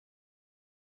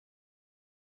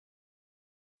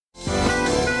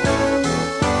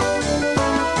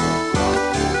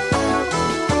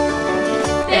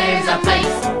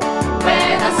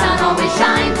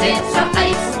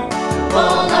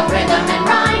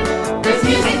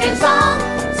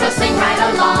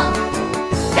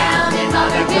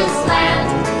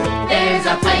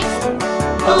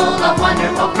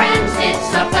Oh friends, it's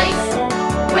a place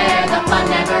where the fun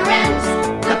never ends.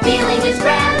 The feeling is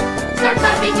grand, start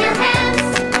clapping your hands.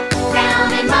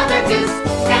 Down in Mother Goose,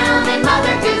 down in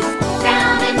Mother Goose,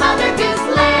 down in Mother Goose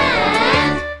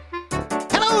Land.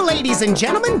 Hello ladies and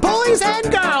gentlemen, boys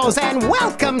and girls, and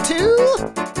welcome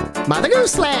to Mother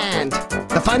Goose Land.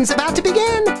 The fun's about to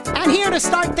begin, and here to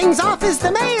start things off is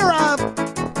the mayor of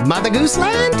Mother Goose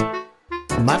Land,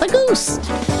 Mother Goose.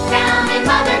 Down in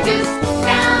Mother Goose,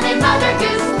 down in Mother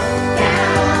Goose,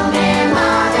 down in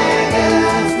Mother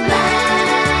Goose Land.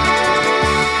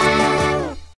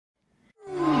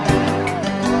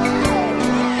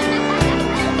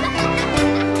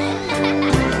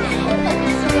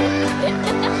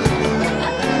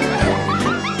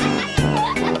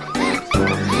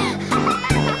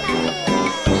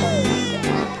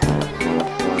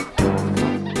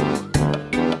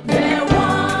 There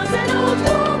was an old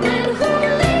woman who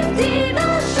lived in a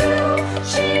shoe.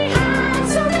 She had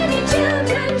so many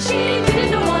children, she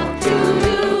didn't know what to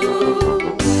do.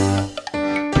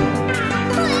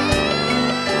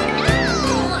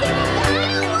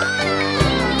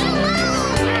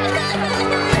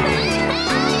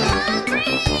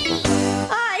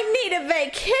 I need a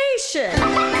vacation.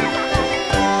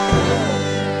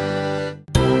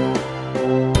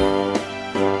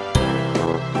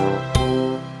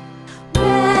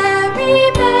 Very,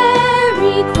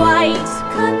 very quite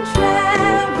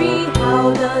contrary. How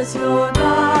does your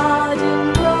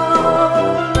garden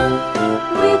grow?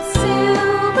 With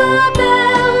silver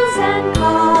bells and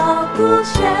cockle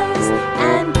shells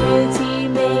and pretty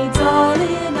maids all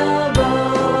in a row.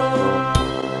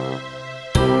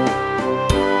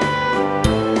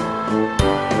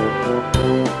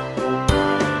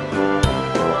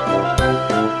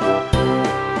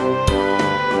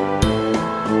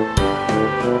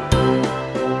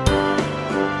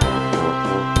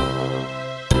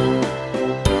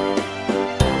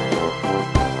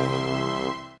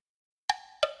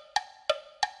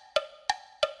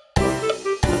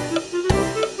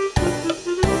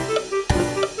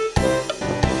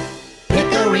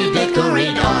 Hickory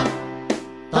dickory dock,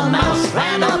 the mouse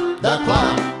ran up the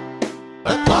clock.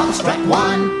 The clock struck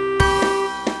one,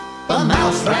 the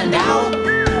mouse ran down.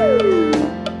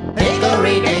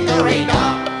 Hickory dickory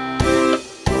dock.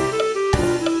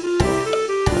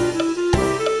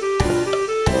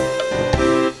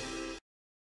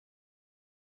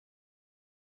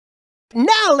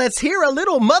 Now let's hear a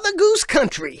little Mother Goose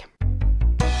country.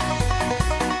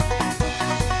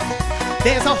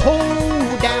 There's a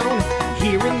hoedown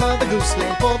here in Mother Goose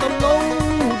Land for the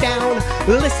lowdown.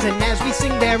 Listen as we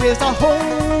sing, there is a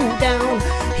hoedown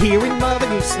here in Mother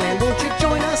Goose Land. Won't you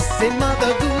join us in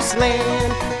Mother Goose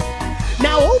Land?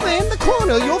 Now over in the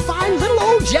corner you'll find little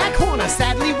old Jack Horner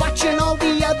sadly watching all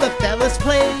the other fellas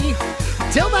play.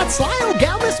 Till that sly old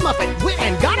gal Miss Muffet went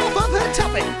and got off of her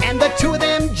tuffet, and the two of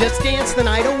them just danced the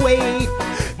night away.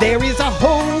 There is a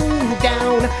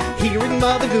hoedown here in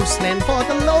Mother Goose Land for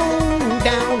the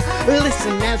lowdown.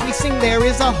 Listen as we sing, there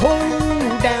is a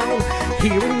hoedown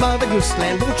here in Mother Goose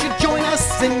Land. Won't you join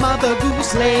us in Mother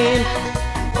Goose Land?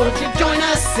 Won't you join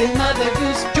us in Mother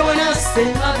Goose? Join us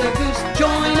in Mother Goose.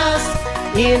 Join us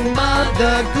in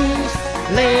Mother Goose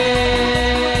Land.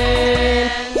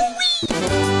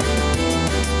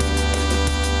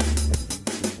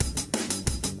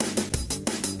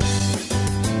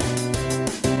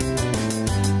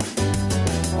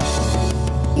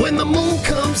 When the moon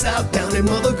comes out down in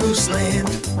Mother Goose Land,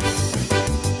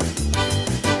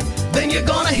 then you're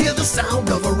gonna hear the sound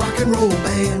of a rock and roll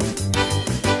band.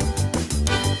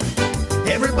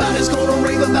 Everybody's gonna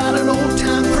rave about an old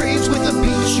time craze with a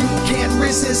beat you can't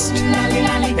resist.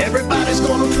 Everybody's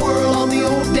gonna twirl on the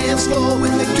old dance floor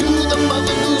when they do the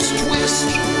Mother Goose twist.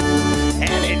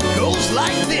 And it goes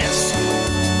like this.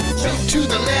 Jump to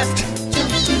the left,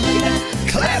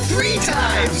 clap 3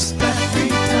 times.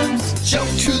 Jump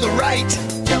to the right.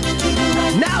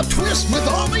 Now twist with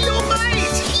all of your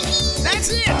might. That's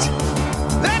it.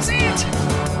 That's it.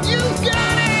 You've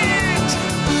got it.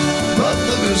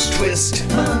 Mother Goose twist.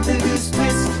 Mother Goose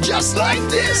twist. Just like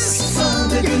this.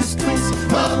 Mother Goose twist.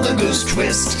 Mother Goose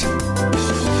twist.